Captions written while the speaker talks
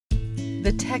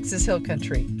The Texas Hill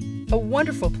Country, a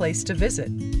wonderful place to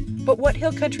visit. But what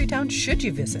hill country town should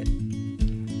you visit?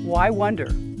 Why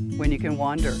wonder when you can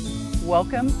wander?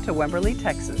 Welcome to Wimberley,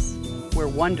 Texas, where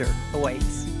wonder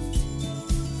awaits.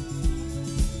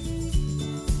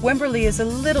 Wimberley is a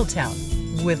little town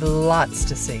with lots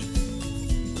to see.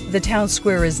 The town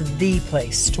square is the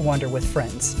place to wander with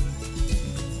friends.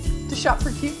 To shop for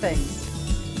cute things,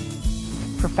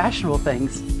 for fashionable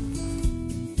things,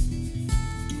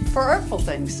 for artful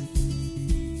things.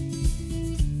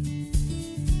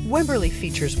 Wimberley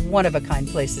features one-of-a-kind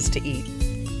places to eat,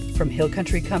 from hill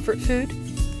country comfort food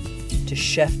to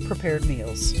chef-prepared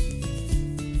meals.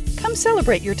 Come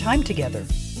celebrate your time together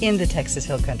in the Texas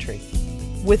Hill Country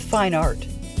with fine art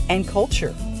and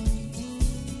culture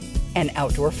and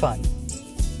outdoor fun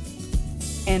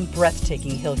and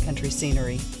breathtaking hill country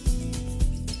scenery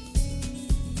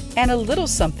and a little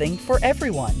something for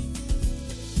everyone.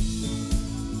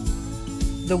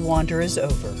 The wander is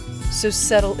over, so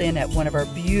settle in at one of our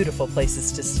beautiful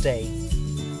places to stay.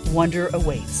 Wonder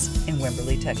awaits in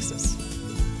Wimberley, Texas.